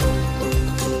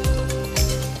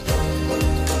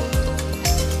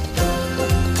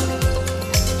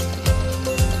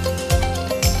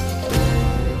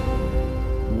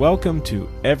Welcome to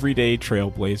Everyday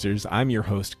Trailblazers. I'm your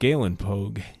host, Galen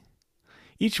Pogue.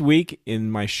 Each week in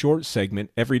my short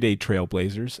segment, Everyday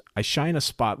Trailblazers, I shine a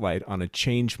spotlight on a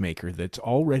change maker that's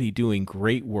already doing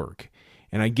great work,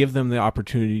 and I give them the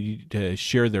opportunity to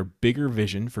share their bigger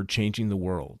vision for changing the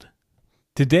world.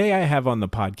 Today I have on the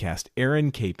podcast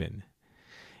Aaron Kapin.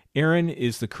 Aaron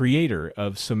is the creator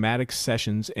of Somatic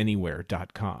Sessions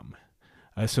Anywhere.com,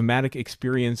 a somatic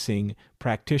experiencing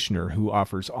practitioner who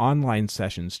offers online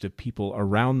sessions to people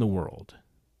around the world.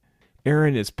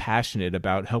 Aaron is passionate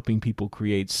about helping people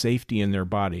create safety in their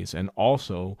bodies and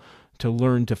also to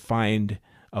learn to find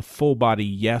a full body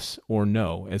yes or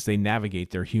no as they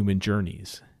navigate their human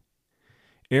journeys.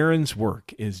 Aaron's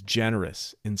work is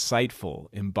generous, insightful,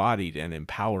 embodied, and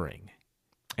empowering.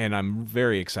 And I'm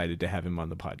very excited to have him on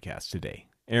the podcast today.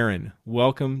 Aaron,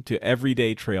 welcome to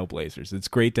Everyday Trailblazers. It's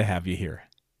great to have you here.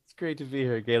 It's great to be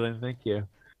here, Galen. Thank you.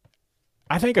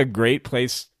 I think a great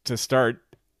place to start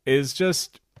is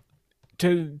just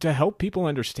to help people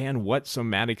understand what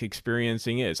somatic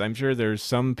experiencing is. I'm sure there's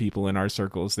some people in our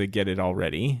circles that get it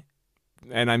already,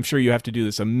 and I'm sure you have to do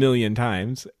this a million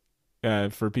times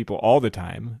for people all the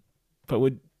time.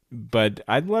 But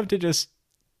I'd love to just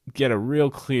get a real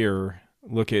clear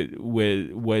look at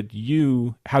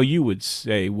how you would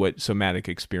say what somatic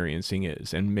experiencing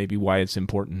is, and maybe why it's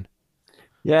important.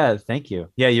 Yeah, thank you.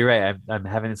 Yeah, you're right. I'm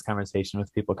having this conversation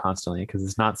with people constantly because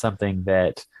it's not something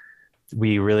that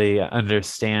we really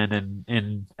understand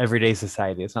in everyday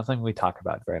society. It's not something we talk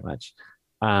about very much.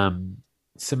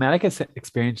 Somatic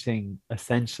experiencing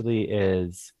essentially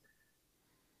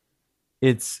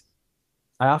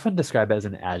I often describe it as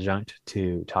an adjunct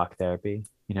to talk therapy.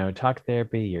 Talk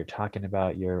therapy, you're talking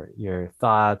about your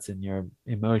thoughts and your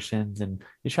emotions, and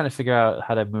you're trying to figure out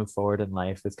how to move forward in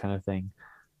life, this kind of thing.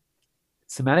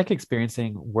 Somatic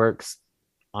experiencing works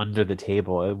under the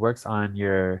table. It works on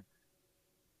your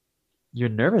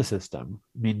nervous system.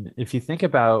 I mean, if you think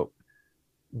about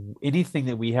anything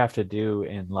that we have to do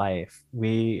in life,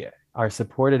 we are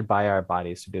supported by our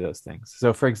bodies to do those things.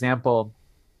 So, for example,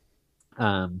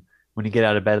 when you get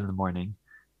out of bed in the morning,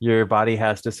 your body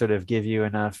has to sort of give you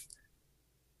enough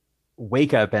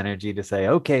wake up energy to say,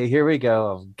 okay, here we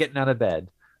go. I'm getting out of bed,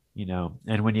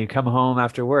 and when you come home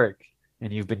after work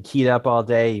and you've been keyed up all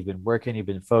day, you've been working, you've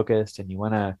been focused, and you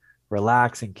want to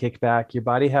relax and kick back, your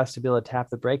body has to be able to tap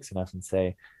the brakes enough and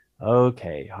say,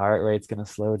 okay, heart rate's going to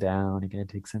slow down. You're going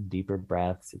to take some deeper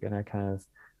breaths. You're going to kind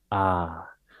of,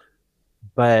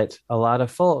 but a lot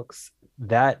of folks,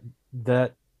 that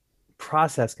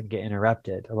process can get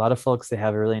interrupted. A lot of folks, they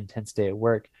have a really intense day at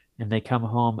work and they come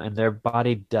home and their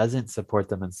body doesn't support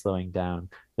them in slowing down.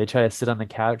 They try to sit on the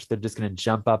couch, they're just going to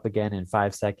jump up again in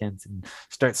 5 seconds and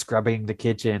start scrubbing the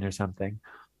kitchen or something.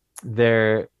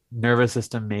 Their nervous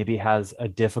system maybe has a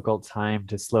difficult time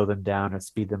to slow them down or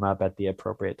speed them up at the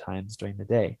appropriate times during the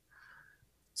day.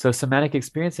 So somatic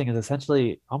experiencing is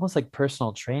essentially almost like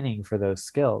personal training for those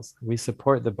skills. We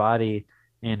support the body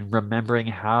in remembering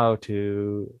how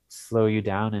to slow you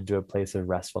down into a place of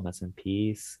restfulness and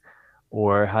peace,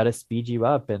 or how to speed you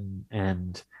up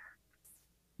and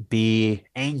be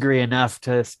angry enough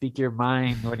to speak your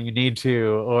mind when you need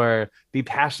to, or be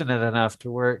passionate enough to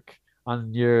work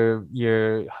on your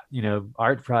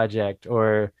art project,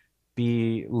 or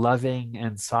be loving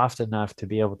and soft enough to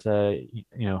be able to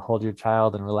hold your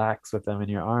child and relax with them in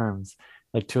your arms,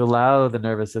 like to allow the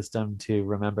nervous system to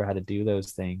remember how to do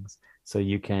those things so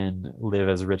you can live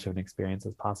as rich of an experience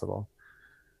as possible.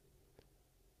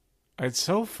 It's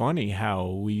so funny how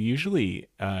we usually,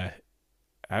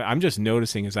 I'm just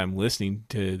noticing as I'm listening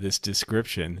to this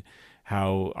description,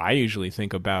 how I usually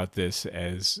think about this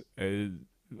as,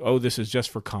 oh, this is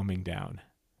just for calming down,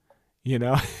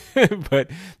 but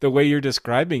the way you're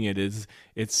describing it is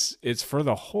it's for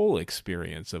the whole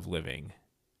experience of living.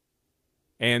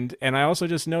 And I also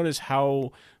just notice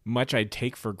how much I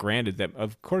take for granted that,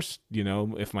 of course,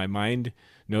 if my mind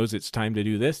knows it's time to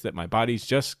do this, that my body's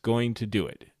just going to do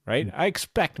it, right? I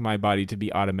expect my body to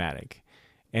be automatic.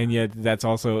 And yet that's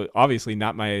also obviously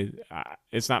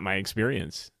it's not my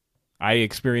experience. I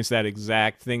experience that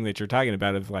exact thing that you're talking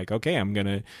about of like, okay, I'm going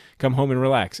to come home and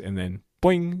relax. And then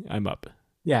boing, I'm up.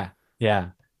 Yeah. Yeah.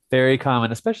 Very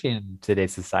common, especially in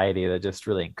today's society that just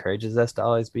really encourages us to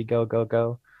always be go, go,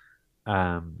 go.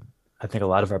 I think a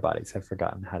lot of our bodies have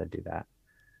forgotten how to do that.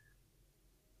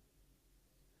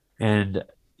 And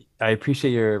I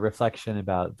appreciate your reflection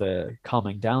about the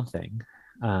calming down thing.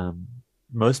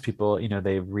 Most people,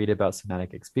 they read about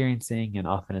somatic experiencing, and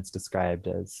often it's described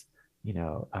as,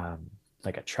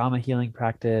 like a trauma healing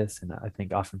practice. And I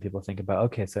think often people think about,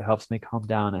 okay, so it helps me calm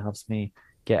down. It helps me,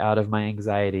 get out of my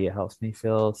anxiety. It helps me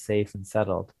feel safe and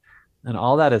settled. And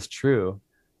all that is true.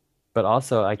 But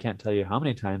also, I can't tell you how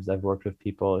many times I've worked with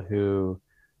people who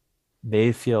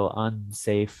they feel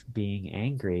unsafe being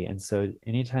angry. And so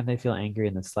anytime they feel angry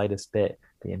in the slightest bit,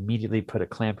 they immediately put a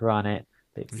clamper on it,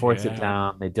 they force it Yeah.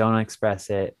 down, they don't express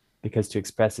it because to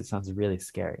express it sounds really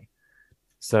scary.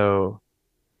 So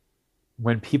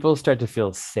when people start to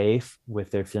feel safe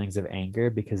with their feelings of anger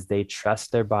because they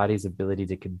trust their body's ability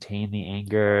to contain the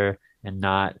anger and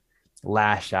not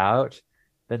lash out,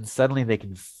 then suddenly they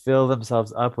can fill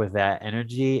themselves up with that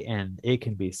energy and it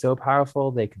can be so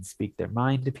powerful. They can speak their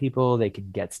mind to people, they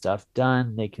can get stuff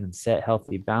done, they can set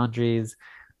healthy boundaries,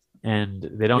 and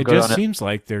they don't It go just on it. seems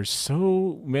like there's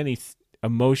so many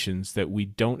emotions that we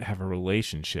don't have a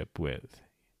relationship with,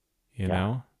 you Yeah.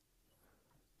 know?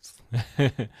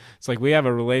 It's like we have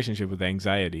a relationship with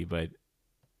anxiety, but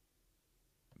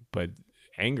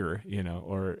anger,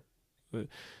 or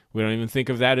we don't even think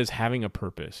of that as having a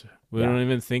purpose. We Yeah. don't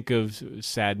even think of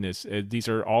sadness. These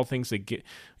are all things that get,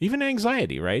 even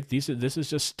anxiety, right? This is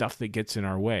just stuff that gets in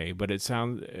our way. But it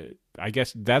sounds, I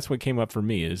guess that's what came up for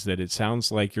me is that it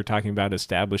sounds like you're talking about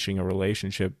establishing a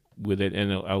relationship with it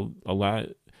and a lot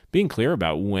being clear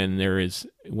about when it's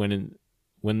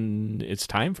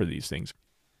time for these things.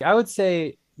 I would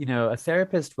say, a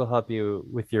therapist will help you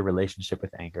with your relationship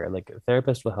with anger. Like a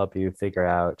therapist will help you figure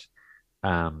out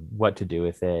what to do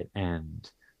with it and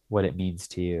what it means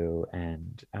to you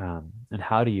and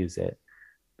how to use it.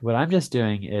 What I'm just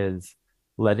doing is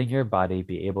letting your body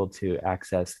be able to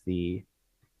access the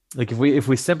like if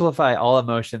we simplify all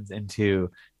emotions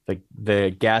into like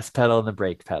the gas pedal and the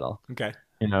brake pedal. Okay.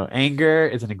 Anger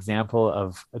is an example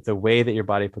of it's a way that your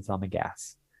body puts on the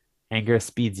gas. Anger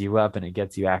speeds you up and it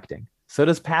gets you acting. So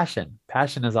does passion.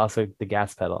 Passion is also the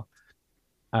gas pedal.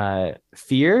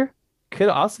 Fear could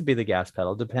also be the gas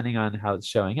pedal, depending on how it's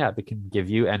showing up. It can give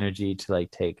you energy to like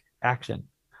take action.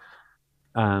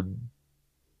 Um,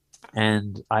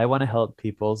 and I want to help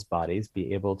people's bodies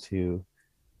be able to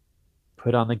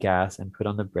put on the gas and put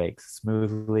on the brakes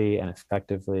smoothly and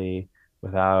effectively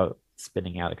without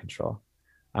spinning out of control.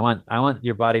 I want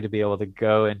your body to be able to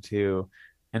go into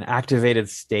an activated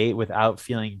state without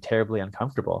feeling terribly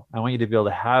uncomfortable. I want you to be able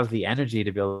to have the energy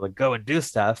to be able to go and do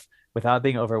stuff without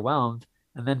being overwhelmed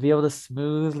and then be able to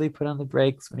smoothly put on the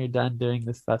brakes when you're done doing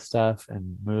this stuff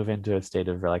and move into a state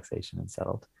of relaxation and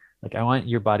settled. Like I want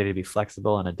your body to be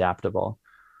flexible and adaptable.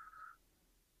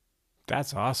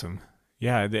 That's awesome.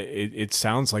 Yeah, it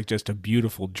sounds like just a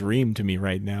beautiful dream to me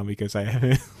right now because I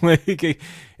haven't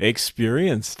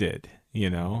experienced it,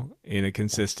 in a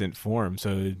consistent form.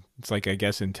 So it's like I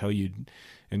guess until you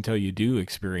do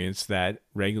experience that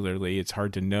regularly, it's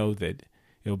hard to know that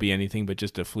it'll be anything but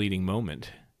just a fleeting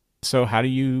moment. So how do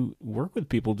you work with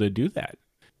people to do that?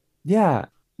 Yeah.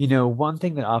 One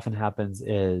thing that often happens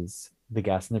is the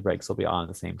gas and the brakes will be on at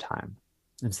the same time.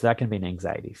 And so that can be an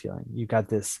anxiety feeling. You got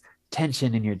this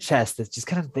tension in your chest that's just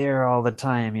kind of there all the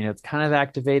time. It's kind of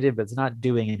activated, but it's not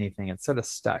doing anything. It's sort of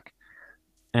stuck.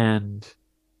 And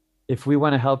if we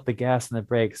want to help the gas and the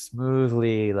brakes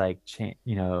smoothly, like,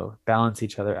 balance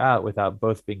each other out without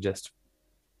both being just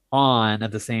on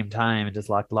at the same time and just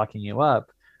locking you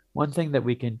up, one thing that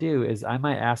we can do is I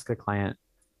might ask a client,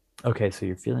 okay, so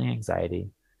you're feeling anxiety.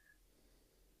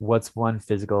 What's one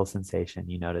physical sensation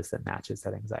you notice that matches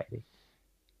that anxiety?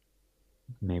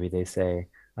 Maybe they say,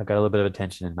 I've got a little bit of a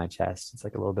tension in my chest. It's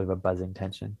like a little bit of a buzzing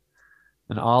tension.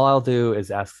 And all I'll do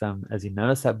is ask them, as you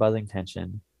notice that buzzing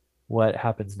tension, what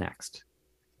happens next?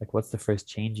 Like, what's the first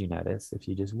change you notice if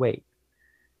you just wait?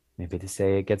 Maybe they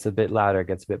say it gets a bit louder, it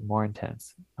gets a bit more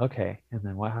intense. Okay. And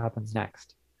then what happens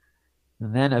next?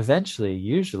 And then eventually,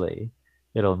 usually,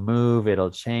 it'll move,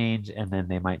 it'll change, and then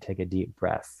they might take a deep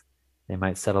breath. They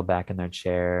might settle back in their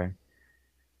chair.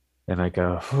 They might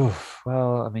go,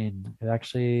 well, I mean, it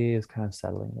actually is kind of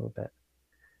settling a little bit.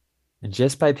 And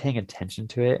just by paying attention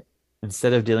to it,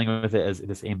 instead of dealing with it as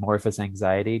this amorphous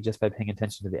anxiety, just by paying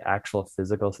attention to the actual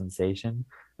physical sensation,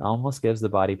 it almost gives the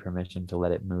body permission to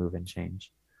let it move and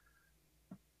change.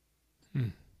 Hmm.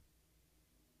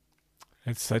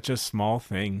 It's such a small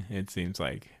thing, it seems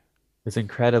like. It's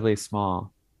incredibly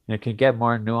small. And it can get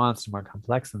more nuanced and more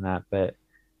complex than that, but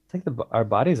it's like our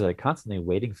bodies are like constantly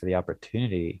waiting for the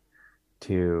opportunity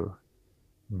to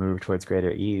move towards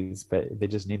greater ease, but they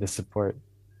just need the support.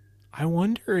 I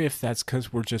wonder if that's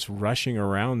because we're just rushing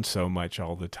around so much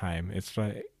all the time. It's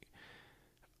like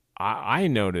I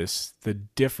notice the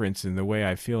difference in the way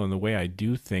I feel and the way I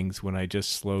do things when I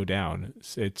just slow down.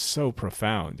 It's so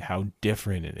profound how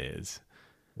different it is.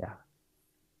 Yeah.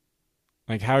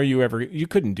 Like, how are you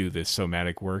couldn't do this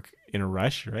somatic work in a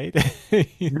rush, right?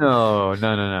 No,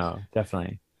 no, no, no,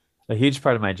 definitely. A huge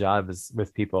part of my job is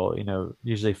with people.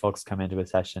 Usually folks come into a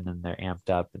session and they're amped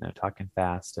up and they're talking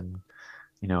fast. And,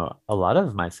 a lot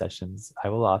of my sessions, I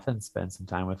will often spend some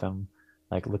time with them,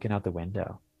 like looking out the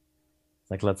window.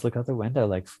 Like, let's look out the window.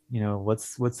 Like,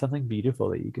 what's something beautiful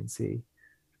that you can see?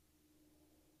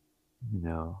 You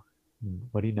know,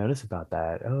 what do you notice about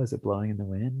that? Oh, is it blowing in the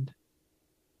wind?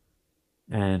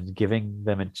 And giving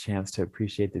them a chance to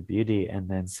appreciate the beauty, and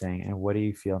then saying, and what do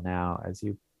you feel now as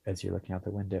you're looking out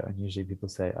the window? And usually people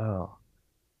say, oh,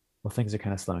 well, things are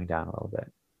kind of slowing down a little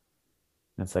bit.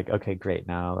 And it's like, okay, great,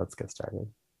 now let's get started.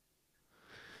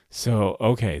 So,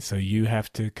 okay, so you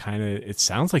have to kind of, it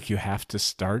sounds like you have to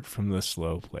start from the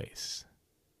slow place.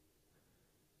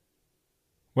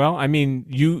 Well, I mean,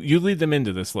 you lead them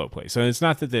into the slow place. So it's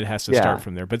not that it has to start Yeah,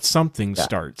 from there, but something yeah.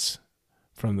 starts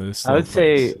from the I slow would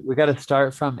say place. we got to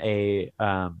start from a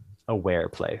aware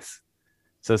place.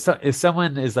 So if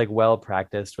someone is like well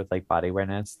practiced with like body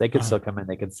awareness, they could Uh, still come in.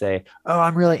 They could say, "Oh,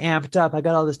 I'm really amped up. I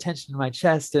got all this tension in my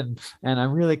chest, and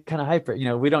I'm really kind of hyper."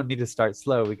 We don't need to start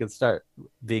slow. We could start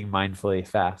being mindfully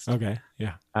fast. okay,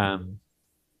 yeah. Um,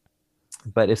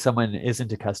 but if someone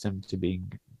isn't accustomed to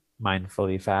being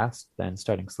mindfully fast, then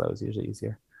starting slow is usually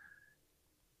easier.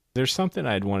 There's something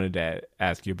I'd wanted to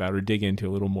ask you about or dig into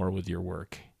a little more with your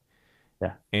work.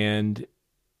 Yeah. And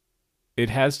it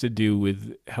has to do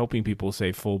with helping people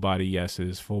say full body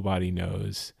yeses, full body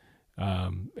nos.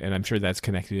 And I'm sure that's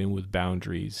connected in with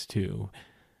boundaries too.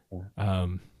 Yeah.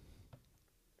 Um,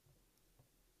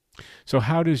 so,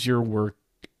 how does your work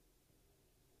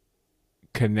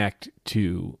connect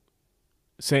to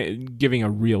say giving a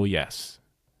real yes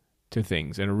to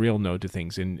things and a real no to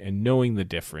things, and knowing the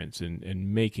difference,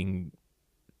 and making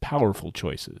powerful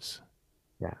choices?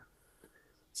 Yeah.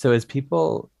 So as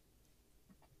people,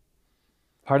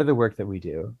 part of the work that we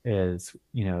do is,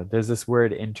 there's this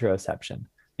word interoception.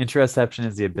 Interoception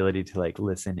is the ability to like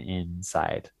listen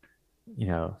inside.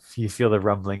 You feel the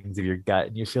rumblings of your gut,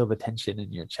 and you feel the tension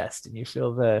in your chest, and you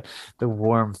feel the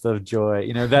warmth of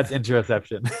joy. That's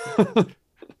interoception.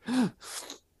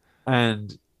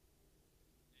 And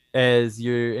as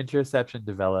your interoception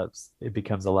develops, it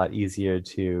becomes a lot easier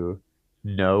to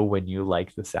know when you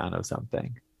like the sound of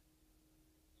something.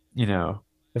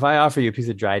 If I offer you a piece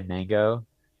of dried mango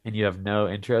and you have no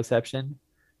interoception,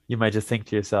 you might just think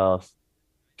to yourself,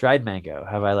 dried mango.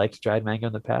 Have I liked dried mango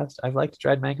in the past? I've liked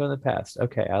dried mango in the past.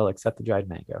 Okay, I'll accept the dried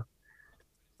mango.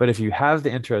 But if you have the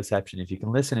interoception, if you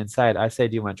can listen inside, I say,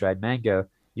 do you want dried mango?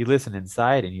 You listen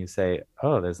inside and you say,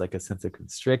 oh, there's like a sense of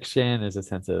constriction. There's a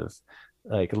sense of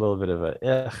like a little bit of a,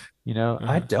 ugh, I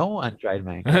Uh-huh. don't want dried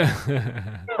mango.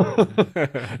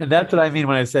 And that's what I mean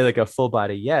when I say like a full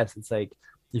body yes. It's like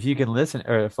if you can listen,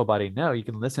 or a full body no, you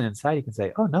can listen inside. You can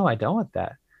say, oh, no, I don't want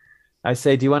that. I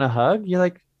say, do you want a hug? You're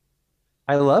like,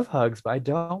 I love hugs, but I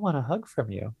don't want a hug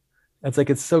from you. It's like,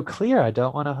 it's so clear. I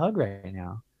don't want a hug right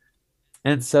now.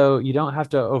 And so you don't have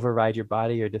to override your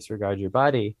body or disregard your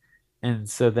body. And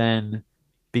so then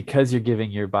because you're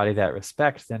giving your body that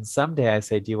respect, then someday I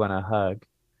say, do you want a hug?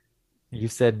 You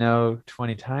said no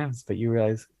 20 times, but you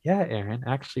realize, yeah, Aaron,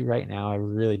 actually right now I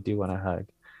really do want a hug.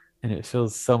 And it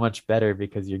feels so much better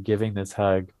because you're giving this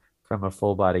hug from a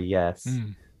full body yes,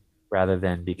 Mm. rather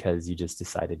than because you just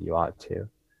decided you ought to.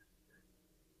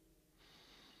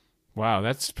 Wow,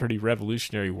 that's pretty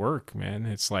revolutionary work, man.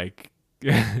 It's like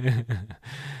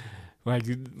like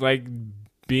like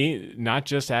being not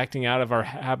just acting out of our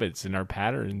habits and our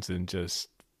patterns and just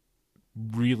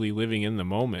really living in the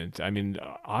moment. I mean,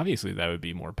 obviously that would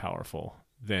be more powerful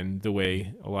than the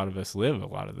way a lot of us live a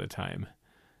lot of the time.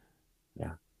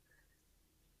 Yeah.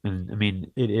 And I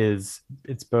mean, it's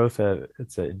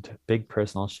a big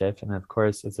personal shift. And of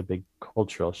course, it's a big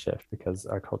cultural shift because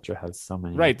our culture has so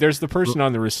many. Right, there's the person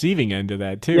on the receiving end of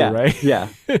that too, Yeah. right? Yeah.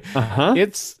 Uh-huh.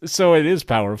 It's so it is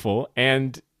powerful,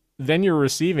 and then you're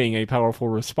receiving a powerful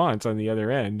response on the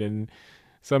other end, and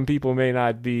some people may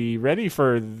not be ready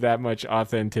for that much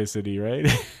authenticity, right?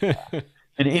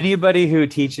 And anybody who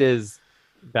teaches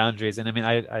boundaries, and I mean,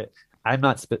 I'm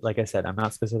not like I said, I'm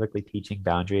not specifically teaching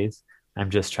boundaries. I'm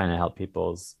just trying to help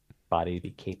people's body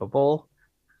be capable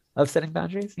of setting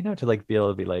boundaries, to like be able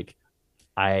to be like,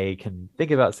 I can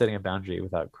think about setting a boundary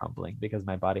without crumbling because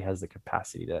my body has the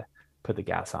capacity to put the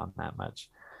gas on that much.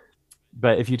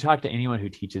 But if you talk to anyone who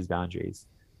teaches boundaries,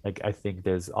 like I think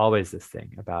there's always this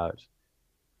thing about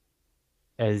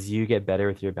as you get better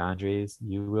with your boundaries,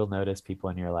 you will notice people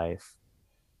in your life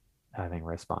having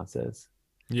responses.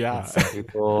 And Yeah.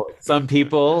 some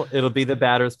people, it'll be the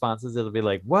bad responses. It'll be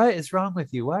like, what is wrong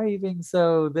with you? Why are you being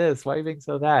so this? Why are you being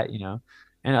so that?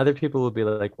 And other people will be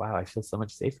like, wow, I feel so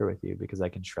much safer with you because I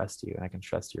can trust you and I can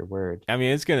trust your word. I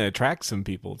mean, it's going to attract some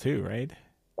people too, right?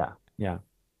 Yeah. Yeah.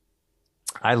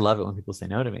 I love it when people say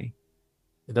no to me.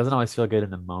 It doesn't always feel good in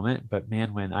the moment, but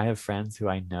man, when I have friends who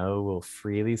I know will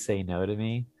freely say no to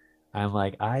me, I'm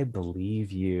like, I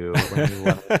believe you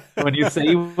when you say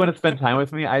you want to spend time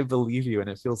with me, I believe you and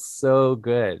it feels so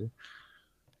good.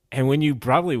 And when you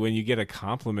get a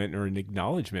compliment or an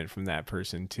acknowledgement from that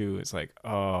person too, it's like,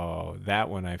 oh, that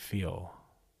one I feel.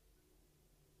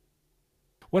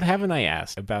 What haven't I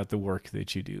asked about the work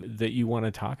that you do that you want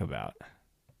to talk about?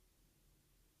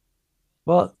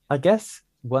 Well, I guess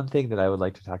one thing that I would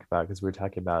like to talk about, because we're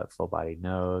talking about full body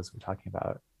nose, we're talking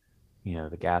about,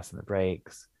 the gas and the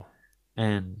brakes.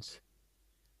 And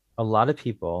a lot of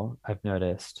people I've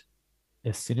noticed,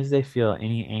 as soon as they feel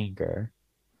any anger,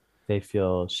 they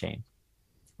feel shame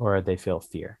or they feel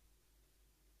fear.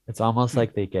 It's almost Hmm.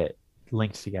 like they get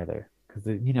linked together because,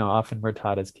 often we're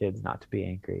taught as kids not to be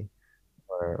angry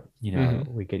or,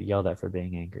 Mm-hmm. we get yelled at for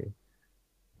being angry.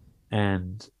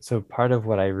 And so part of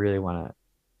what I really want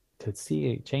to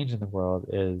see change in the world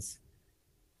is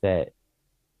that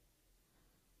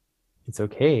it's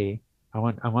okay. I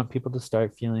want people to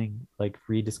start feeling like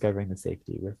rediscovering the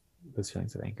safety with those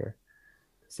feelings of anger.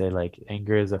 Say like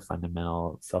anger is a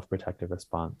fundamental self-protective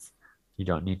response. You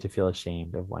don't need to feel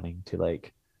ashamed of wanting to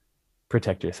like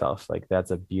protect yourself. Like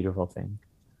that's a beautiful thing.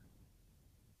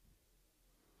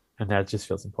 And that just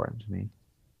feels important to me.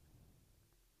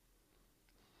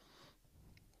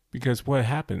 Because what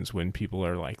happens when people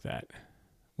are like that?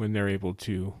 When they're able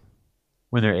to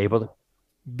When they're able to,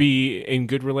 be in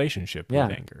good relationship with yeah,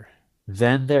 anger?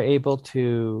 then they're able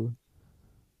to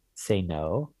say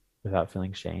no without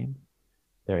feeling shame.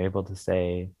 They're able to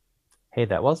say, hey,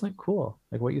 that wasn't cool.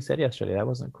 Like what you said yesterday, that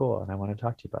wasn't cool. And I want to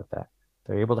talk to you about that.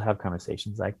 They're able to have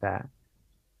conversations like that,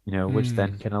 which Hmm.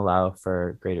 then can allow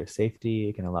for greater safety.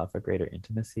 It can allow for greater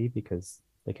intimacy because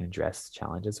they can address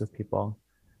challenges with people.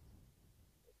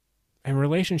 And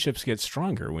relationships get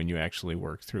stronger when you actually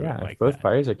work through it Yeah, if like both that.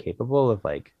 parties are capable of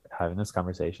like having those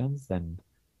conversations, then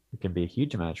it can be a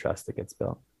huge amount of trust that gets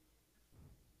built.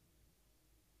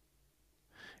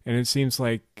 And it seems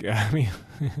like, I mean,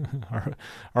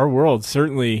 our world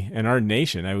certainly, and our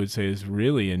nation, I would say, is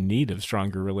really in need of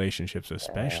stronger relationships, Yeah,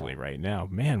 especially right now.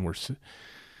 Man,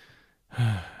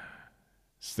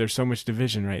 there's so much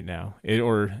division right now,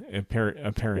 or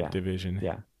apparent yeah, division.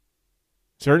 yeah,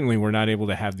 Certainly, we're not able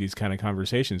to have these kind of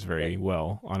conversations very right.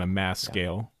 well on a mass Yeah.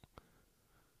 scale.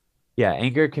 Yeah,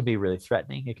 anger can be really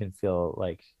threatening. It can feel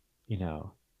like, you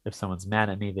know, if someone's mad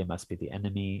at me, they must be the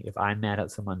enemy. If I'm mad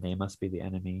at someone, they must be the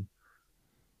enemy.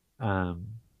 Um,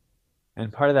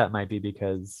 and part of that might be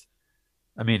because,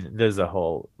 I mean, there's a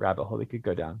whole rabbit hole we could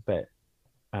go down, but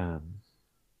um,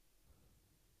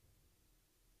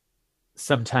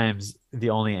 sometimes the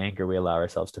only anger we allow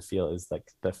ourselves to feel is like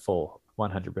the full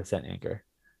 100% anger.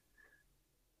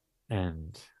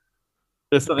 And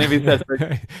there's something to be said for,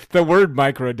 The word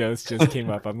microdose just came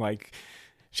up. I'm like,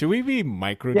 should we be yeah,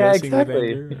 microdosing with exactly,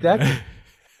 anger? exactly.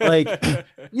 Like,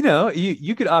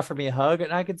 you could offer me a hug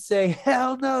and I could say,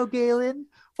 hell no, Galen.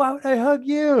 Why would I hug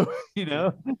you? You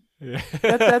know,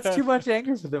 that's too much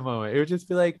anger for the moment. It would just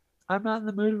be like, I'm not in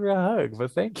the mood for a hug,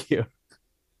 but thank you.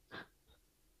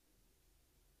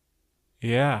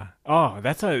 Yeah. Oh,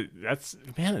 that's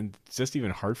man, it's just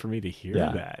even hard for me to hear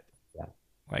Yeah. that. Yeah.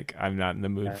 Like I'm not in the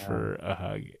mood Uh, for a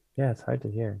hug. yeah, it's hard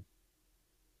to hear.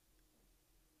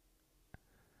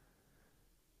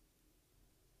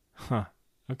 Huh.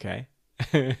 Okay.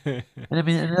 And I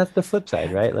mean, and that's the flip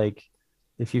side, right? Like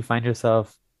if you find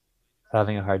yourself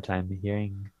having a hard time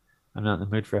hearing, I'm not in the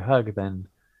mood for a hug, then,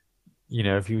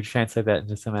 if you translate that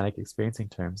into somatic experiencing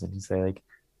terms and you say, like,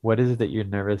 what is it that your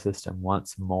nervous system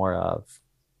wants more of?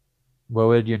 What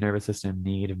would your nervous system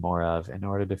need more of in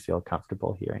order to feel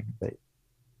comfortable hearing that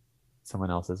someone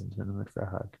else isn't in the mood for a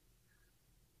hug?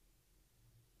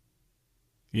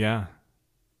 Yeah.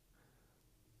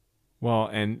 Well,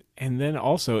 and then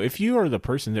also if you are the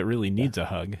person that really Yeah. needs a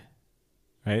hug,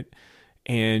 right?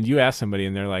 And you ask somebody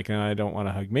and they're like, "Oh, I don't want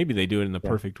a hug." Maybe they do it in the Yeah.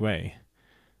 perfect way,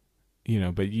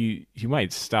 but you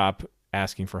might stop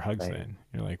asking for hugs Right. then.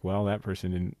 You're like, "Well, that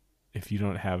person didn't if you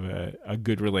don't have a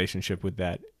good relationship with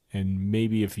that and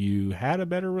maybe if you had a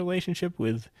better relationship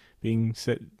with being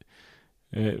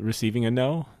receiving a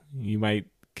no, you might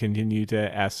continue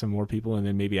to ask some more people and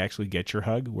then maybe actually get your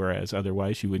hug, whereas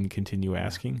otherwise you wouldn't continue Yeah.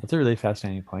 asking." That's a really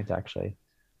fascinating point, actually.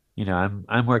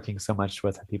 I'm working so much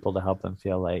with people to help them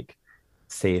feel like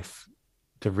safe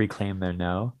to reclaim their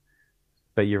no.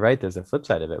 But you're right, there's a flip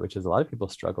side of it, which is a lot of people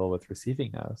struggle with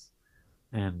receiving no's.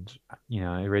 And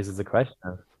it raises the question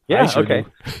of, I Yeah, sure do.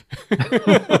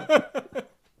 okay.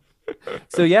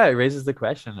 So yeah, it raises the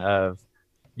question of,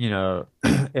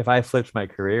 if I flipped my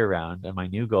career around and my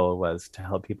new goal was to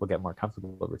help people get more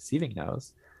comfortable receiving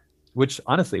no's, which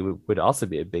honestly would also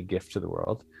be a big gift to the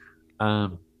world.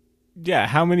 Um, Yeah,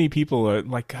 how many people are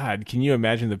like, God, can you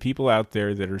imagine the people out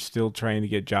there that are still trying to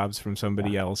get jobs from yeah,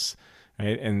 somebody else,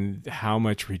 right? And how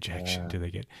much rejection yeah, do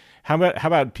they get? How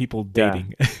about people yeah,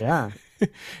 dating? yeah,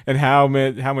 And how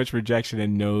much rejection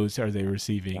and no's are they yeah.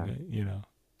 receiving?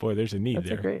 Boy, there's a need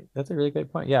there. That's a really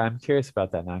great point. Yeah, I'm curious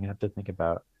about that now. I'm gonna have to think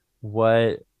about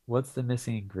what's the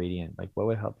missing ingredient? Like what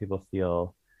would help people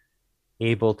feel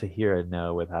able to hear a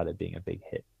no without it being a big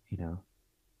hit, you know?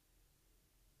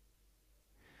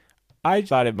 I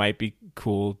thought it might be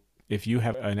cool if you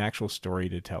have an actual story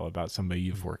to tell about somebody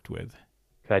you've worked with.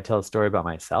 Could I tell a story about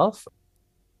myself?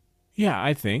 Yeah,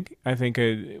 I think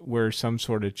where some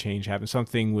sort of change happened,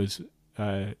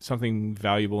 something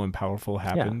valuable and powerful Yeah.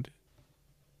 happened.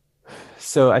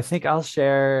 So I think I'll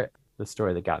share the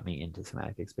story that got me into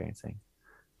somatic experiencing.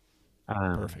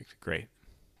 Um, Perfect, great.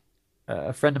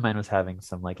 a friend of mine was having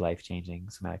some like life-changing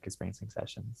somatic experiencing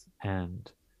sessions, and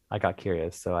I got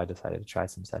curious, so I decided to try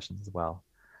some sessions as well.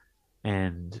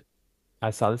 And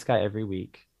I saw this guy every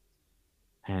week,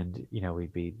 and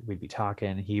we'd be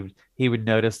talking. He would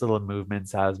notice little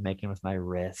movements I was making with my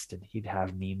wrist, and he'd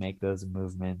have me make those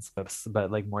movements,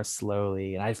 but like more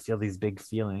slowly. And I'd feel these big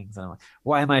feelings, and I'm like,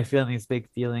 why am I feeling these big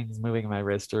feelings moving my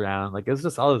wrist around? Like it was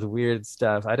just all this weird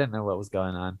stuff. I didn't know what was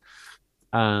going on.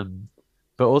 Um,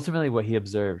 but ultimately, what he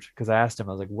observed, because I asked him,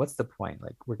 I was like, "What's the point?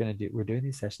 Like, we're doing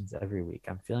these sessions every week.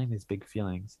 I'm feeling these big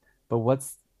feelings, but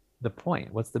what's the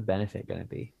point? What's the benefit going to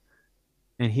be?"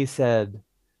 And he said,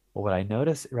 "Well, what I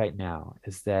notice right now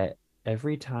is that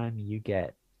every time you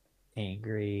get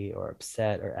angry or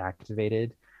upset or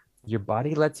activated, your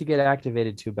body lets you get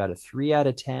activated to about a 3 out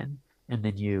of 10, and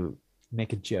then you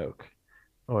make a joke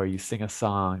or you sing a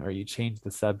song or you change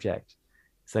the subject.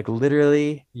 It's like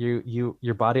literally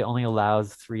your body only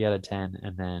allows 3 out of 10,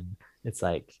 and then it's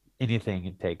like anything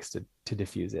it takes to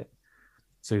diffuse it.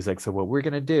 So he's like, so what we're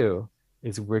gonna do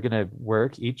is we're gonna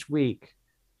work each week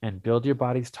and build your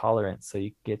body's tolerance so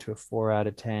you can get to a 4 out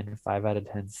of 10, 5 out of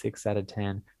 10, 6 out of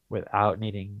 10 without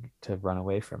needing to run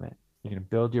away from it. You're gonna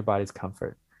build your body's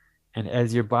comfort. And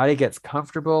as your body gets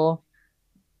comfortable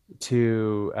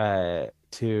to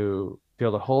be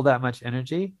able to hold that much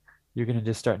energy, you're going to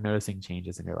just start noticing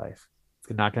changes in your life.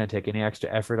 It's not going to take any extra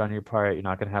effort on your part. You're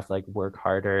not going to have to like work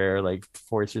harder or like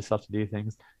force yourself to do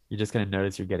things. You're just going to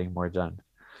notice you're getting more done.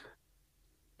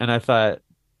 And I thought,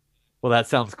 well, that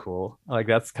sounds cool. Like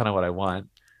that's kind of what I want.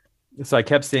 So I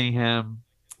kept seeing him.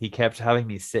 He kept having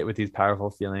me sit with these powerful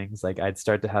feelings. Like I'd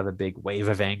start to have a big wave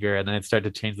of anger, and then I'd start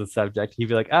to change the subject. He'd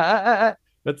be like,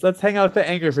 let's hang out with the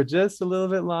anger for just a little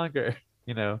bit longer.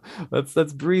 You know,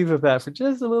 let's breathe with that for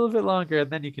just a little bit longer,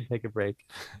 and then you can take a break.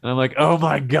 And I'm like, oh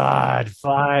my God,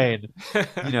 fine.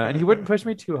 And he wouldn't push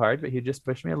me too hard, but he'd just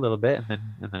push me a little bit, and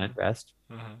then I'd rest.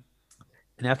 Uh-huh.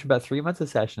 And after about 3 months of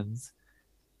sessions,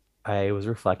 I was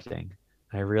reflecting.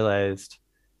 I realized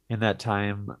in that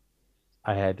time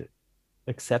I had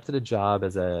accepted a job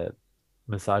as a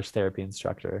massage therapy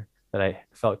instructor that I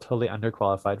felt totally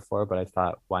underqualified for, but I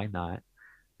thought, why not?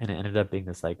 And it ended up being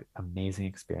this like amazing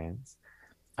experience.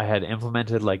 I had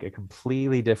implemented like a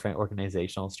completely different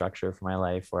organizational structure for my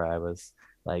life where I was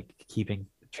like keeping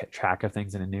track of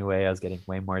things in a new way. I was getting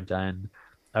way more done.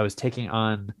 I was taking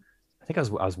on, I think I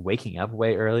was waking up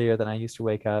way earlier than I used to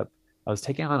wake up. I was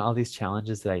taking on all these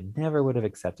challenges that I never would have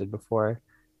accepted before,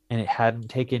 and it hadn't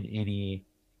taken any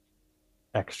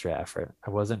extra effort. I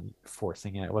wasn't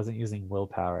forcing it. I wasn't using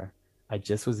willpower. I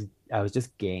was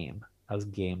just game. I was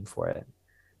game for it.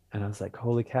 And I was like,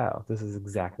 holy cow, this is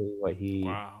exactly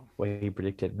Wow. what he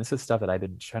predicted. And this is stuff that I've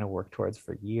been trying to work towards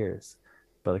for years.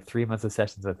 But like 3 months of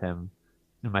sessions with him,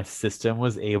 and my system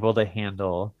was able to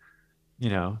handle,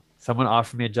 someone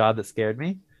offered me a job that scared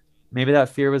me. Maybe that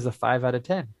fear was a 5 out of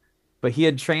 10. But he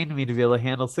had trained me to be able to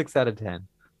handle 6 out of 10.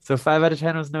 So 5 out of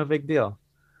 10 was no big deal.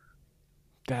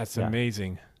 That's Yeah.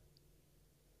 amazing.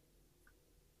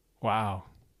 Wow.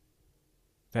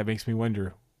 That makes me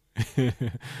wonder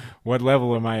what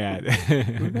level am I at?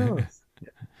 Who knows?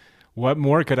 What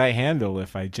more could I handle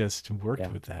if I just worked Yeah.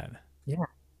 with that? Yeah.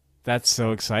 That's so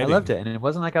I loved exciting. it. And it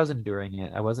wasn't like I was enduring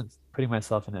it. I wasn't putting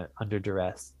myself in it under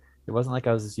duress. It wasn't like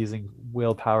I was just using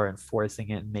willpower and forcing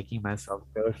it and making myself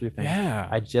go through things. Yeah.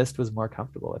 I just was more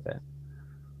comfortable with it.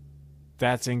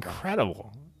 That's Yeah.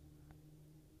 incredible.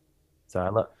 So I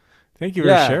love, Thank you for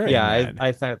yeah. sharing Yeah. that.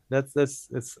 I thought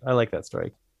I like that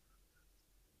story.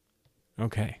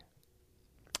 Okay.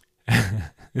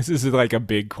 This is like a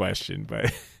big question,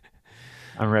 but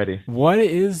I'm ready. What's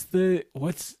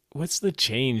the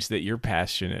change that you're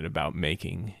passionate about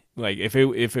making? Like if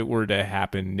it were to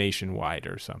happen nationwide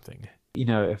or something.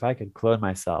 If I could clone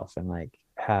myself and like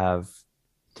have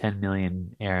 10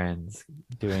 million errands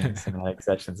doing somatic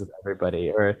sessions with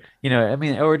everybody, or, I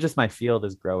mean, or just my field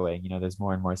is growing, there's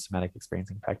more and more somatic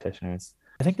experiencing practitioners.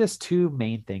 I think there's two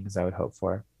main things I would hope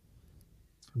for.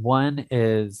 One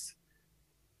is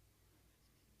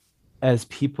as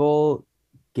people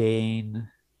gain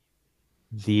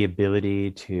the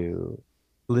ability to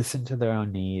listen to their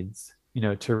own needs,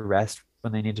 to rest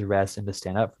when they need to rest and to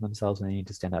stand up for themselves when they need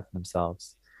to stand up for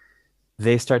themselves,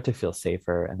 they start to feel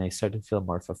safer and they start to feel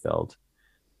more fulfilled.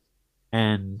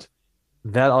 And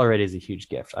that already is a huge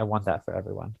gift. I want that for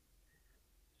everyone.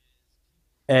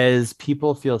 As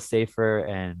people feel safer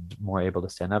and more able to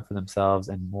stand up for themselves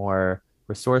and more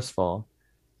resourceful,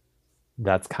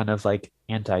 that's kind of like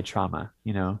anti-trauma,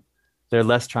 They're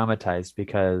less traumatized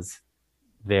because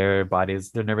their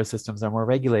bodies, their nervous systems are more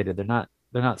regulated. They're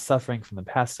not suffering from the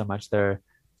past so much.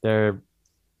 They're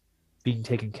being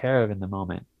taken care of in the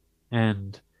moment.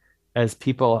 And as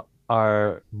people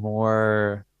are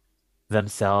more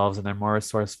themselves and they're more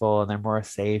resourceful and they're more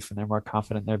safe and they're more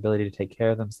confident in their ability to take care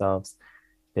of themselves,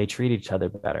 they treat each other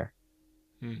better.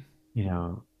 Hmm. You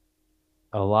know,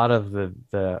 a lot of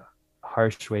the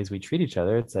harsh ways we treat each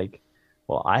other, it's like,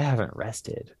 well, I haven't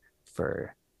rested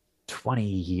for 20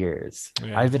 years.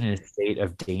 Yeah. I've been in a state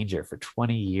of danger for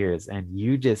 20 years and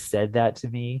you just said that to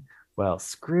me. Well,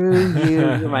 screw you.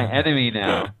 You're my enemy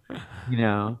now. You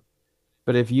know,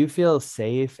 but if you feel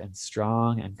safe and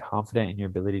strong and confident in your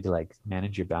ability to like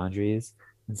manage your boundaries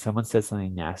and someone says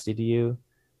something nasty to you,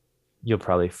 you'll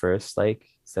probably first like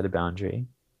set a boundary.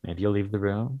 Maybe you'll leave the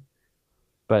room,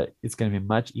 but it's going to be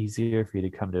much easier for you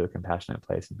to come to a compassionate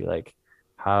place and be like,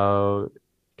 how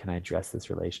can I address this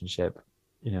relationship,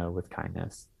 with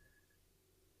kindness?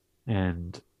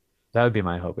 And that would be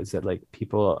my hope, is that like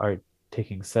people are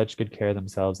taking such good care of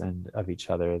themselves and of each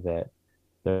other that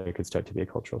there could start to be a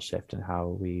cultural shift in how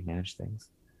we manage things.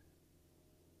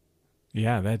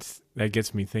 Yeah, that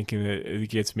gets me thinking. That it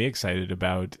gets me excited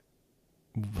about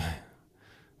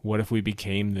what if we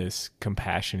became this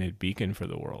compassionate beacon for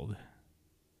the world.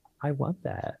 I want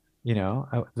that.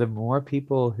 The more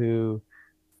people who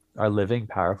are living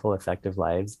powerful, effective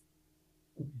lives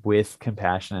with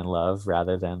compassion and love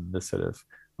rather than the sort of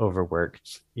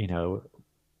overworked,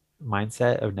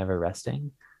 mindset of never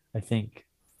resting, I think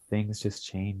things just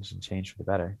change and change for the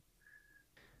better.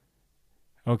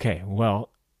 Okay, well,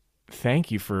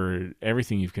 thank you for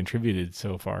everything you've contributed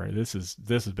so far. This has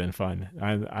been fun.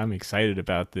 I'm excited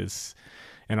about this,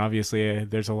 and obviously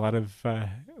there's a lot of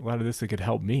this that could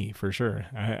help me for sure.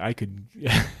 I could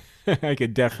I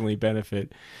could definitely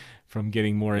benefit from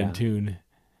getting more in Yeah. tune,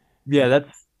 Yeah,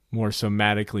 more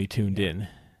somatically tuned yeah. in.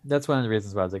 That's one of the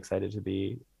reasons why I was excited to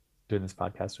be doing this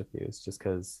podcast with you, is just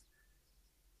because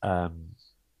um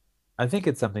I think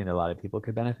it's something that a lot of people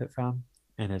could benefit from.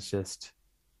 And it's just,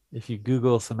 if you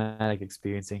Google somatic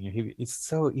experiencing, it's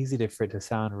so easy for it to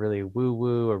sound really woo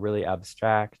woo or really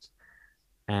abstract.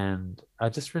 And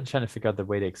I've just been trying to figure out the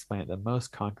way to explain it the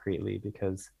most concretely,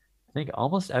 because I think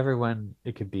almost everyone,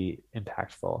 it could be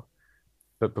impactful.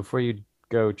 But before you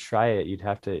go try it, you'd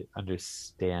have to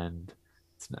understand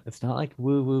it's not like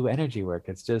woo woo energy work.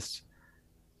 It's just,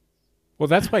 Well,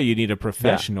 that's why you need a yeah,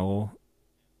 professional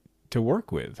to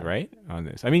work with, right? On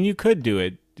this. I mean, you could do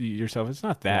it yourself. It's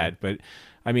not yeah, that, but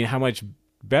I mean, how much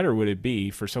better would it be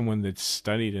for someone that's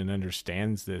studied and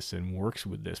understands this and works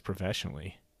with this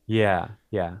professionally? yeah.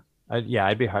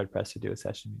 I'd be hard pressed to do a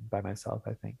session by myself,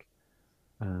 I think.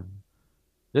 Um,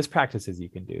 there's practices you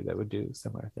can do that would do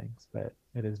similar things, but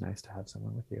it is nice to have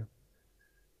someone with you.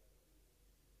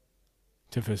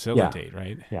 To Yeah, facilitate,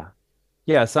 right? yeah.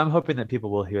 Yeah, so I'm hoping that people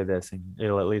will hear this and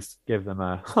it'll at least give them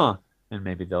a huh, and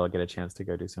maybe they'll get a chance to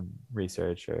go do some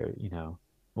research, or,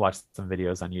 watch some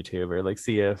videos on YouTube, or like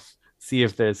see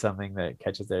if there's something that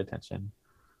catches their attention.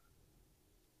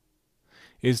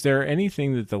 Is there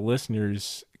anything that the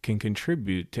listeners can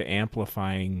contribute to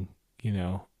amplifying, you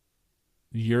know,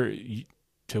 your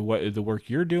to what the work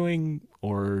you're doing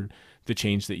or the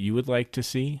change that you would like to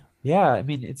see? Yeah, I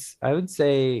mean, I would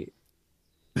say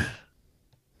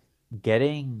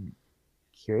getting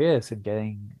curious and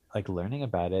getting like learning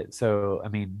about it. So, I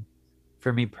mean,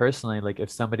 for me personally, like if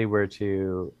somebody were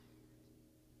to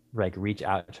like reach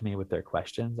out to me with their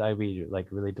questions, I'd be like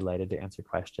really delighted to answer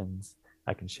questions.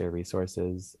 I can share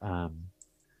resources. Uh,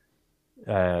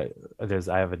 I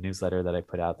have a newsletter that I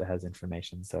put out that has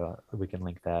information, so we can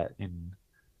link that in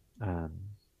um,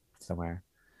 somewhere.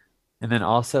 And then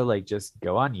also like just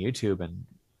go on YouTube and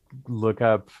look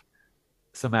up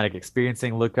Somatic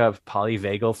Experiencing. Look up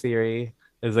polyvagal theory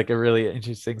is like a really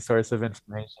interesting source of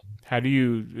information. How do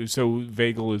you, so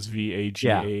vagal is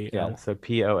Yeah, yeah. VAGAL? So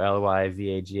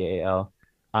Polyvagal.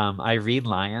 Irene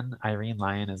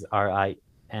Lyon is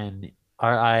Rienelyon,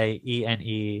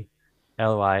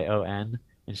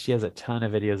 and she has a ton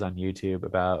of videos on YouTube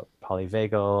about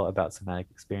polyvagal, about somatic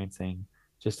experiencing,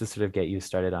 just to sort of get you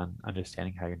started on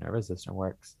understanding how your nervous system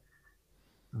works.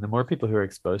 And the more people who are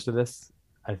exposed to this,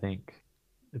 I think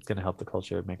it's going to help the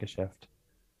culture make a shift.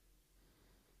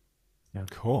 Yeah.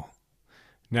 Cool.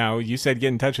 Now, you said get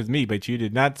in touch with me, but you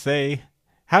did not say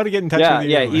how to get in touch with Yeah,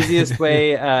 yeah. you. Easiest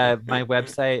way. My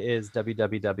website is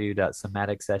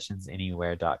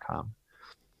www.somaticsessionsanywhere.com.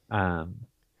 Um,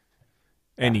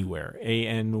 yeah, Anywhere.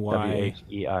 ANY. WHERE.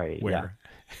 Yeah. Where?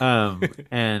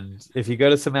 And if you go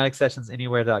to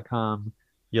somaticsessionsanywhere.com,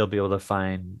 you'll be able to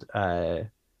find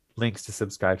links to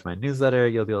subscribe to my newsletter.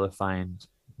 You'll be able to find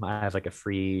I have like a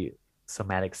free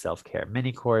somatic self-care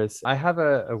mini course. I have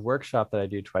a workshop that I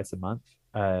do twice a month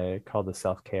called the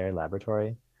Self-Care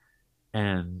Laboratory.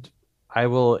 And I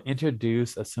will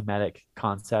introduce a somatic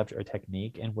concept or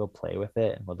technique and we'll play with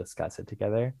it and we'll discuss it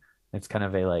together. It's kind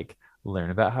of a like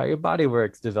learn about how your body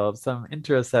works, develop some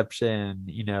interoception,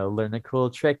 learn a cool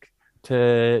trick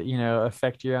to,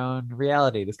 affect your own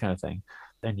reality, this kind of thing.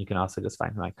 And you can also just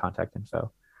find my contact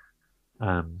info.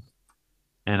 Um,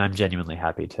 and I'm genuinely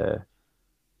happy to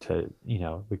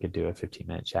we could do a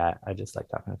 15-minute chat. I just like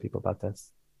talking to people about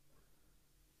this.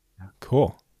 Yeah.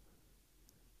 Cool.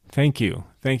 Thank you.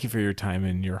 Thank you for your time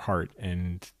and your heart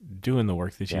and doing the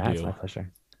work that you Yeah, do. it's my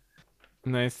pleasure.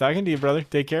 Nice talking to you, brother.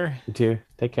 Take care. You too.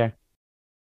 Take care.